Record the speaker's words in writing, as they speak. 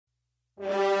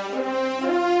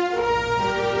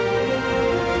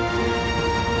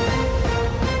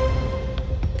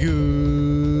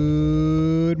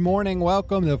morning.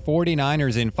 Welcome to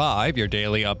 49ers in 5, your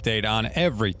daily update on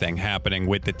everything happening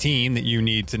with the team that you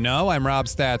need to know. I'm Rob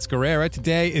Stats Guerrera.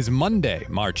 Today is Monday,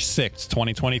 March 6th,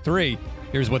 2023.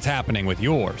 Here's what's happening with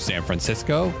your San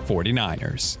Francisco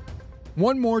 49ers.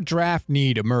 One more draft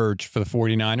need emerged for the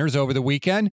 49ers over the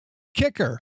weekend.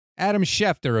 Kicker. Adam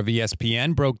Schefter of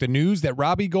ESPN broke the news that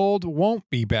Robbie Gould won't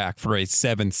be back for a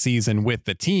 7th season with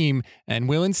the team and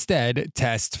will instead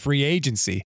test free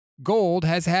agency. Gould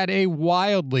has had a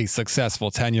wildly successful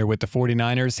tenure with the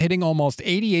 49ers, hitting almost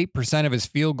 88% of his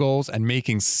field goals and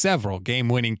making several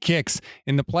game-winning kicks.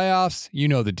 In the playoffs, you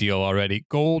know the deal already.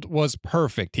 Gould was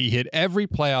perfect. He hit every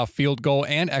playoff field goal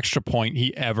and extra point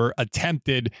he ever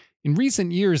attempted. In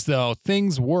recent years, though,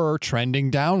 things were trending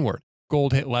downward.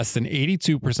 Gould hit less than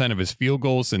 82% of his field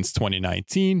goals since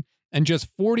 2019, and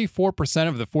just 44%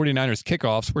 of the 49ers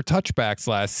kickoffs were touchbacks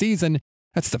last season.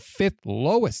 That's the 5th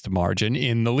lowest margin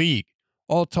in the league.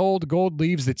 All told, Gould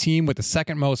leaves the team with the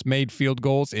second most made field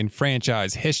goals in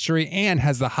franchise history and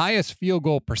has the highest field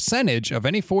goal percentage of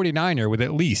any 49er with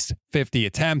at least 50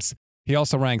 attempts. He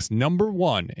also ranks number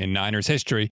 1 in Niners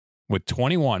history with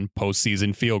 21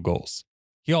 postseason field goals.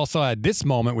 He also had this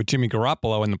moment with Jimmy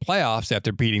Garoppolo in the playoffs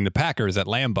after beating the Packers at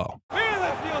Lambeau. Man,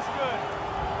 that feels good.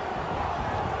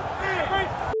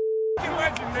 Man,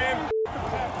 legend, man.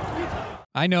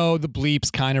 I know the bleeps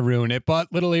kind of ruin it,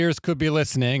 but little ears could be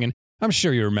listening, and I'm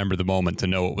sure you remember the moment to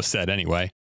know what was said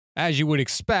anyway. As you would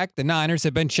expect, the Niners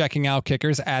have been checking out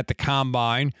kickers at the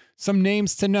Combine. Some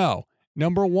names to know.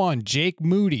 Number 1, Jake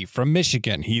Moody from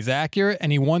Michigan. He's accurate,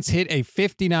 and he once hit a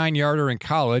 59-yarder in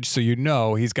college, so you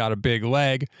know he's got a big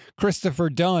leg. Christopher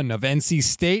Dunn of NC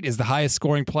State is the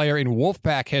highest-scoring player in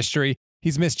Wolfpack history.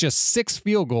 He's missed just 6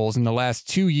 field goals in the last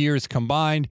 2 years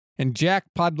combined. And Jack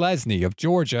Podlesny of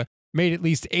Georgia made at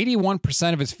least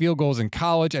 81% of his field goals in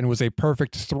college and was a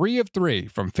perfect 3 of 3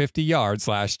 from 50 yards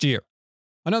last year.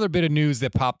 Another bit of news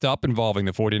that popped up involving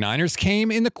the 49ers came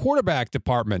in the quarterback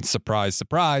department. Surprise,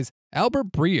 surprise.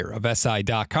 Albert Breer of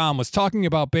SI.com was talking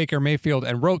about Baker Mayfield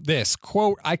and wrote this,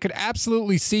 quote, "I could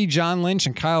absolutely see John Lynch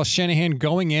and Kyle Shanahan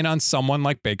going in on someone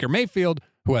like Baker Mayfield,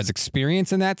 who has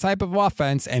experience in that type of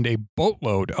offense and a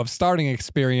boatload of starting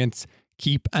experience.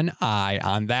 Keep an eye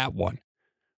on that one."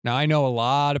 Now, I know a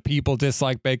lot of people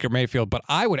dislike Baker Mayfield, but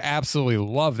I would absolutely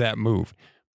love that move.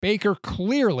 Baker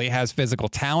clearly has physical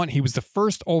talent. He was the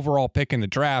first overall pick in the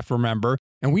draft, remember,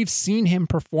 and we've seen him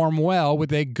perform well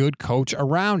with a good coach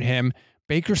around him.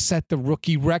 Baker set the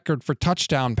rookie record for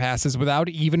touchdown passes without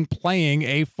even playing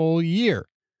a full year.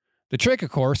 The trick, of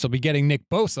course, will be getting Nick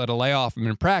Bosa to lay off him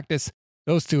in practice.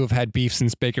 Those two have had beef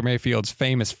since Baker Mayfield's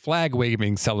famous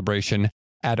flag-waving celebration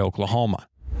at Oklahoma.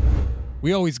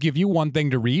 We always give you one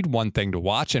thing to read, one thing to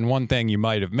watch, and one thing you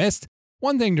might have missed.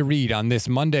 One thing to read on this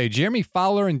Monday, Jeremy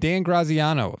Fowler and Dan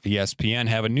Graziano of ESPN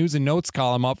have a news and notes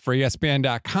column up for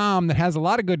ESPN.com that has a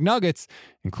lot of good nuggets,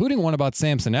 including one about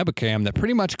Samson Ebukam that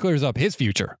pretty much clears up his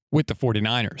future with the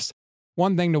 49ers.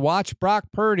 One thing to watch, Brock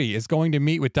Purdy is going to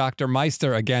meet with Dr.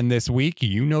 Meister again this week.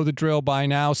 You know the drill by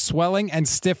now. Swelling and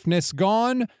stiffness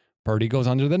gone, Purdy goes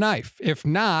under the knife. If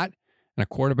not, and a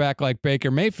quarterback like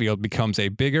Baker Mayfield becomes a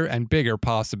bigger and bigger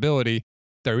possibility.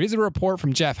 There is a report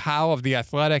from Jeff Howe of The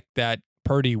Athletic that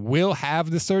Purdy will have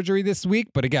the surgery this week,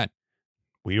 but again,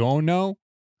 we don't know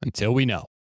until we know.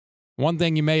 One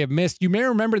thing you may have missed, you may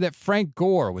remember that Frank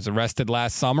Gore was arrested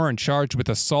last summer and charged with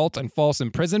assault and false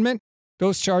imprisonment.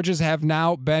 Those charges have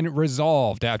now been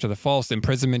resolved after the false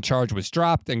imprisonment charge was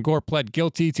dropped and Gore pled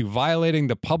guilty to violating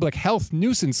the Public Health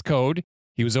Nuisance Code.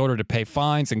 He was ordered to pay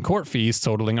fines and court fees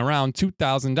totaling around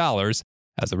 $2,000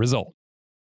 as a result.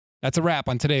 That's a wrap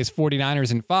on today's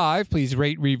 49ers in 5. Please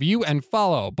rate, review, and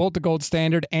follow both the Gold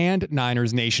Standard and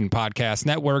Niners Nation podcast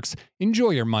networks.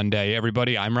 Enjoy your Monday,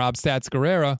 everybody. I'm Rob Stats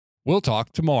Guerrera. We'll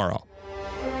talk tomorrow.